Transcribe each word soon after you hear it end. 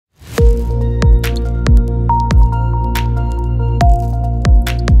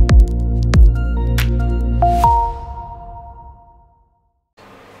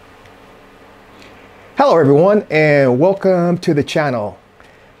Hello everyone and welcome to the channel.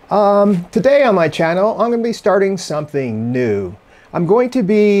 Today on my channel I'm going to be starting something new. I'm going to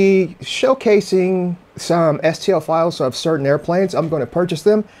be showcasing some STL files of certain airplanes. I'm going to purchase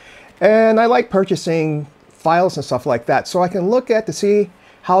them, and I like purchasing files and stuff like that so I can look at to see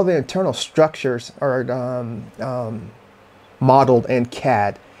how the internal structures are modeled in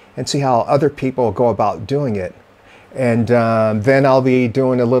CAD and see how other people go about doing it. And then I'll be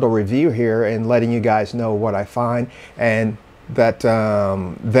doing a little review here and letting you guys know what I find, and that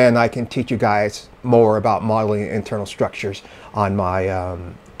then I can teach you guys more about modeling internal structures on my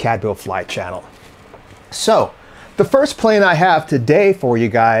CAD Build Fly channel. So the first plane I have today for you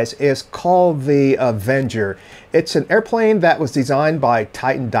guys is called the Avenger. It's an airplane that was designed by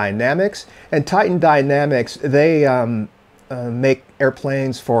Titan Dynamics, and Titan Dynamics, they make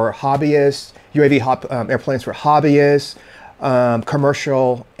airplanes for hobbyists, UAV airplanes for hobbyists,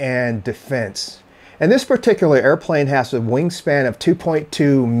 commercial, and defense. And this particular airplane has a wingspan of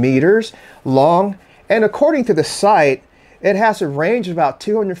 2.2 meters long, and according to the site, it has a range of about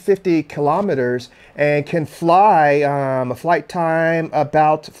 250 kilometers and can fly a flight time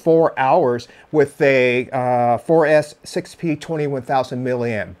about 4 hours with a 4S 6P 21,000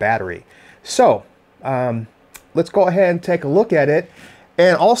 milliamp battery. So let's go ahead and take a look at it.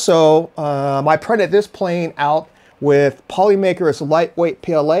 And also, I printed this plane out with Polymaker's lightweight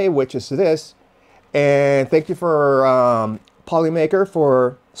PLA, which is this. And thank you for Polymaker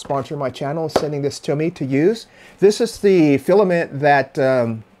for sponsoring my channel and sending this to me to use. This is the filament that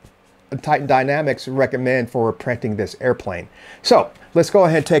Titan Dynamics recommend for printing this airplane. So let's go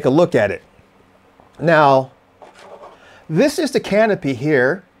ahead and take a look at it. Now, this is the canopy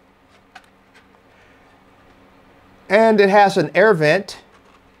here. And it has an air vent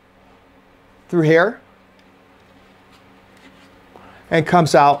through here and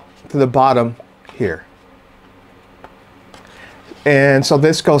comes out to the bottom here. And so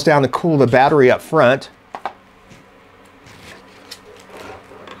this goes down to cool the battery up front.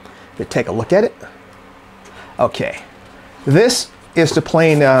 Let's take a look at it. Okay, this is the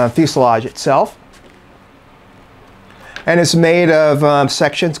plane fuselage itself. And it's made of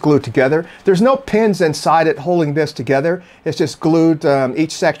sections glued together. There's no pins inside it holding this together. It's just glued,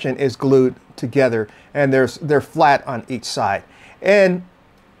 each section is glued together, and they're flat on each side. And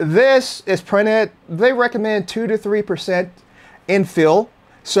this is printed, they recommend 2 to 3% infill.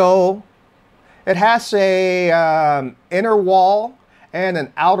 So it has a inner wall and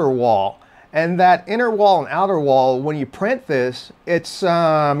an outer wall. And that inner wall and outer wall, when you print this, it's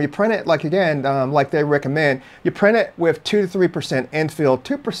you print it like, again, like they recommend, you print it with 2 to 3% infill.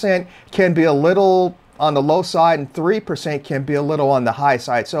 2% can be a little on the low side, and 3% can be a little on the high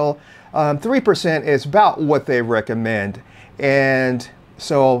side. So 3% is about what they recommend. And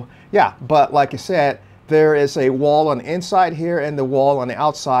so, yeah, but like I said, there is a wall on the inside here and the wall on the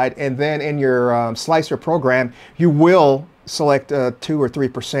outside. And then in your slicer program, you will select 2 or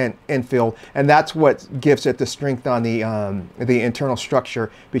 3% infill, and that's what gives it the strength on the internal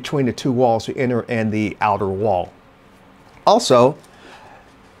structure between the two walls, the inner and the outer wall. Also,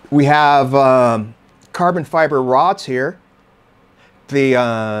 we have carbon fiber rods here,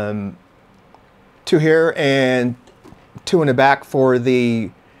 the 2 here and 2 in the back for the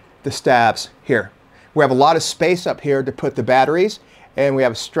stabs here. We have a lot of space up here to put the batteries, and we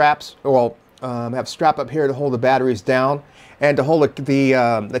have straps, well, have a strap up here to hold the batteries down. And to hold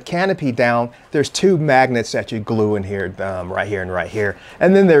the canopy down, there's 2 magnets that you glue in here, right here and right here.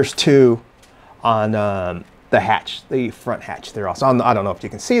 And then there's 2 on the hatch, the front hatch there also. I don't know if you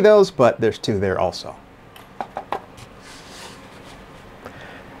can see those, but there's 2 there also.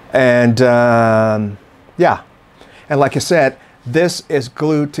 And yeah, and like I said, this is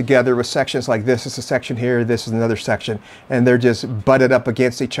glued together with sections like this is a section here, this is another section, and they're just butted up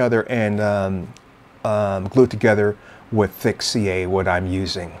against each other and glued together with thick CA, what I'm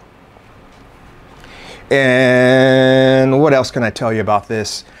using. And what else can I tell you about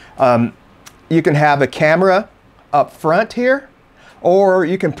this? You can have a camera up front here, or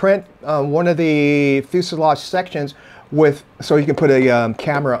you can print one of the fuselage sections with, so you can put a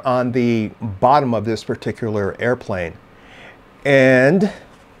camera on the bottom of this particular airplane. And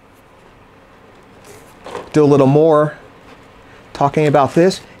do a little more talking about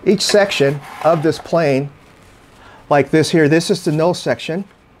this. Each section of this plane, like this here, this is the nose section.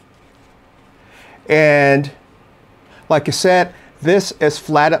 And like I said, this is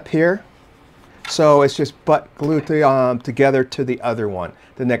flat up here. So it's just butt glued together to the other one,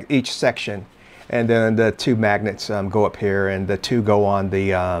 each section. And then the 2 magnets go up here, and the 2 go on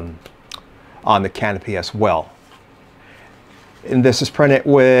the canopy as well. And this is printed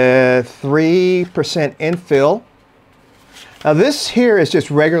with 3% infill. Now this here is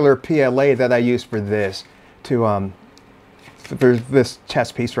just regular PLA that I use for this, for this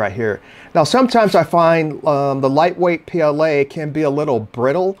chest piece right here. Now sometimes I find the lightweight PLA can be a little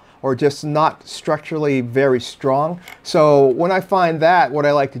brittle or just not structurally very strong. So when I find that, what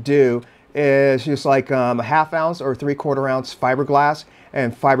I like to do is just like a 1/2 ounce or 3/4 ounce fiberglass,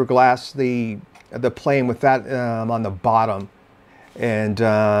 and fiberglass the plane with that on the bottom, and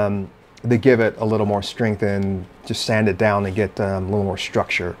to give it a little more strength, and just sand it down and get a little more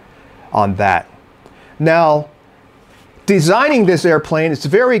structure on that. Now, designing this airplane, it's a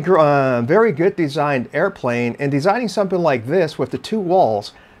very good designed airplane, and designing something like this with the 2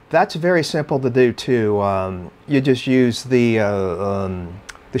 walls, that's very simple to do too. You just use the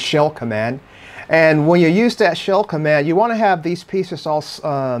shell command, and when you use that shell command, you want to have these pieces all.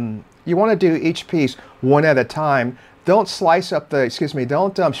 You want to do each piece one at a time. Don't slice up the,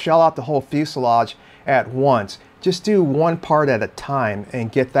 don't shell out the whole fuselage at once. Just do one part at a time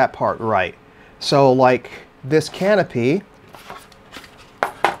and get that part right. So like this canopy,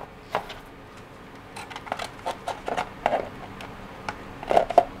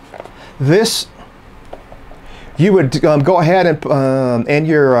 this, you would go ahead and, in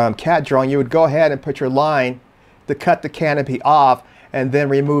your CAD drawing, you would go ahead and put your line to cut the canopy off, and then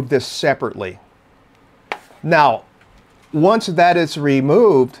remove this separately. Now, once that is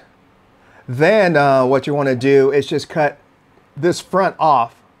removed, then what you want to do is just cut this front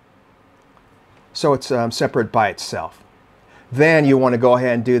off so it's separate by itself. Then you want to go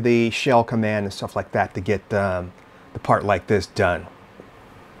ahead and do the shell command and stuff like that to get the part like this done.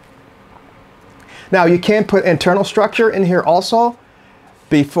 Now you can put internal structure in here also,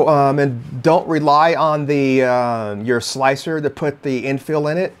 and don't rely on the your slicer to put the infill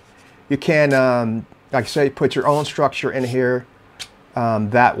in it. You can, like I say, put your own structure in here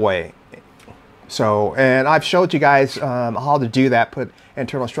that way. So, and I've showed you guys how to do that, put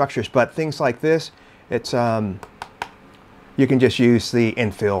internal structures, but things like this, it's you can just use the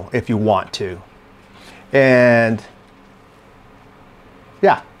infill if you want to. And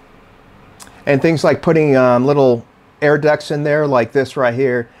yeah, and things like putting little air ducts in there like this right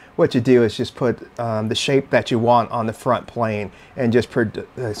here, what you do is just put the shape that you want on the front plane, and just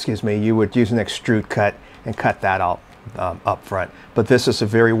you would use an extrude cut and cut that out up front. But this is a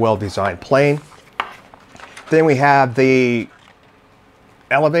very well designed plane. Then we have the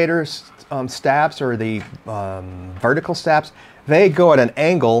elevator stabs, or the vertical stabs. They go at an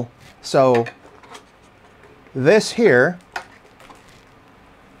angle, so this here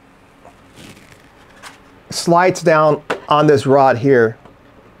slides down on this rod here,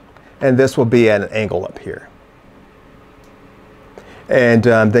 and this will be at an angle up here. And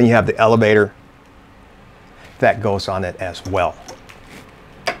then you have the elevator that goes on it as well.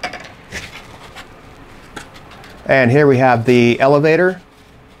 And here we have the elevator.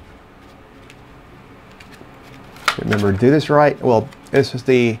 Remember to do this right. Well, this is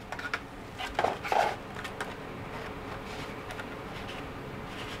the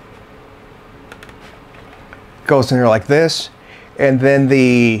goes in here like this, and then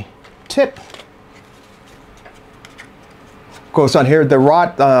the tip goes on here. The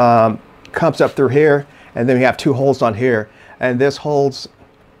rod comes up through here, and then we have 2 holes on here, and this holds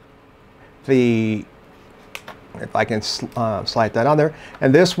the, if I can slide that on there,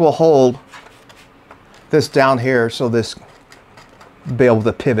 and this will hold this down here, so this will be able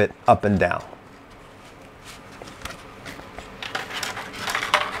to pivot up and down.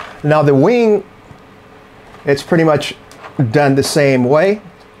 Now the wing, it's pretty much done the same way.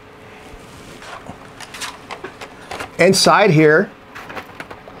 Inside here,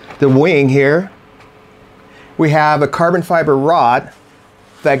 the wing here, we have a carbon fiber rod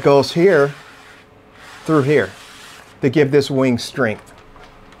that goes here through here to give this wing strength.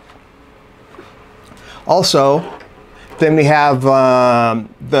 Also, then we have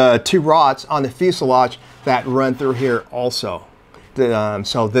the 2 rods on the fuselage that run through here also.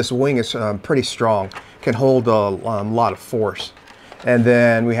 So this wing is pretty strong, can hold a lot of force. And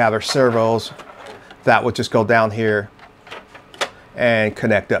then we have our servos that would just go down here and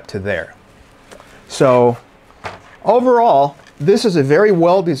connect up to there. So overall, this is a very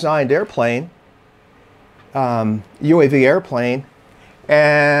well designed airplane, UAV airplane,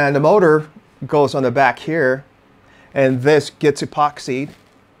 and the motor goes on the back here, and this gets epoxied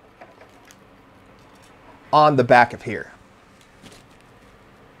on the back of here.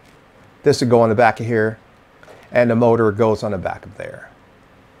 This would go on the back of here, and the motor goes on the back of there.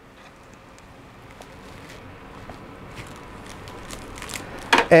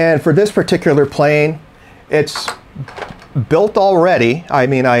 And for this particular plane, it's built already. I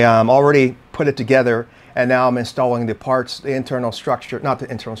mean, I already put it together, and now I'm installing the parts, the internal structure, not the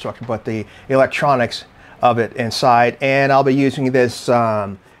internal structure, but the electronics of it inside. And I'll be using this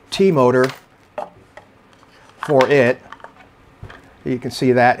T-motor for it. You can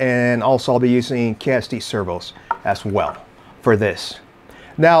see that, and also I'll be using KST servos as well for this.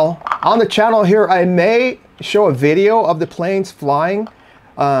 Now, on the channel here, I may show a video of the planes flying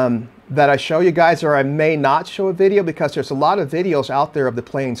that I show you guys, or I may not show a video because there's a lot of videos out there of the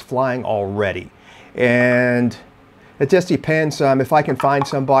planes flying already. And it just depends if I can find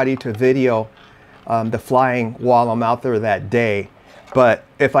somebody to video the flying while I'm out there that day. But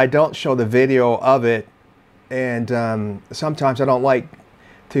if I don't show the video of it, and sometimes I don't like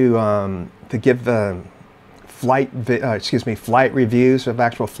to give the flight reviews of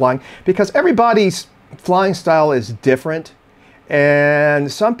actual flying, because everybody's flying style is different,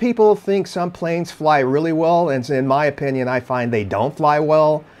 and some people think some planes fly really well, and in my opinion I find they don't fly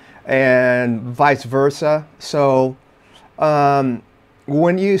well, and vice versa. So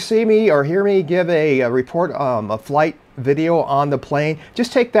when you see me or hear me give a report, a flight video on the plane,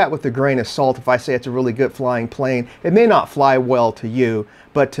 just take that with a grain of salt. If I say it's a really good flying plane, it may not fly well to you,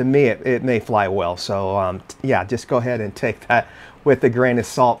 but to me it may fly well. So yeah, just go ahead and take that with a grain of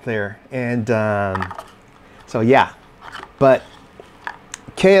salt there. And so yeah, but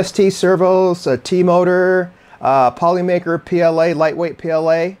KST servos, a T-motor, Polymaker PLA, lightweight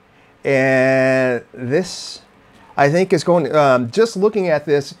PLA, and this I think is going to, just looking at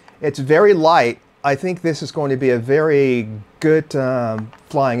this, it's very light. I think this is going to be a very good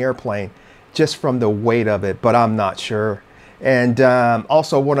flying airplane just from the weight of it, but I'm not sure. And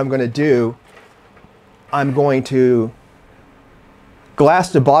also what I'm going to do, I'm going to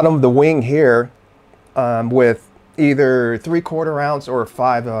glass the bottom of the wing here with either 3/4 ounce or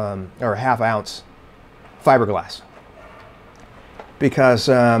 5 or 1/2 ounce fiberglass, because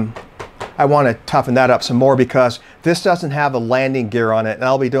I want to toughen that up some more, because this doesn't have a landing gear on it, and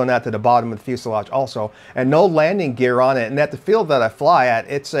I'll be doing that to the bottom of the fuselage also, and no landing gear on it. And at the field that I fly at,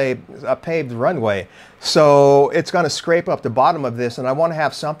 it's a paved runway, so it's going to scrape up the bottom of this, and I want to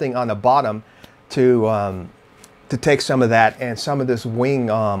have something on the bottom to take some of that and some of this wing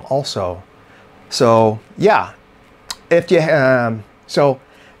also. So yeah, if you so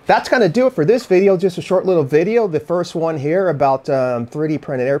that's going to do it for this video. Just a short little video, the first one here about 3D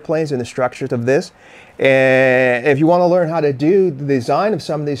printed airplanes and the structures of this. And if you want to learn how to do the design of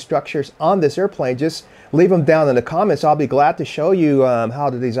some of these structures on this airplane, just leave them down in the comments. I'll be glad to show you how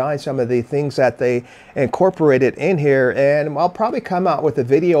to design some of the things that they incorporated in here. And I'll probably come out with a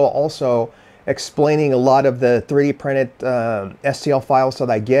video also explaining a lot of the 3D printed STL files that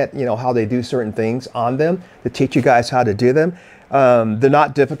I get, you know, how they do certain things on them, to teach you guys how to do them. They're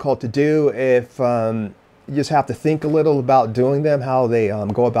not difficult to do if you just have to think a little about doing them, how they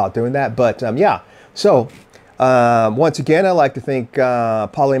go about doing that. But yeah, so once again, I'd like to thank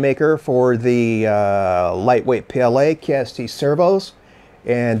Polymaker for the lightweight PLA KST servos.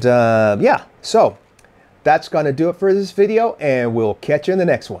 And yeah, so that's going to do it for this video, and we'll catch you in the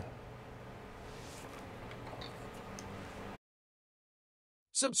next one.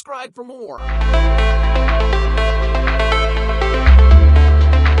 Subscribe for more.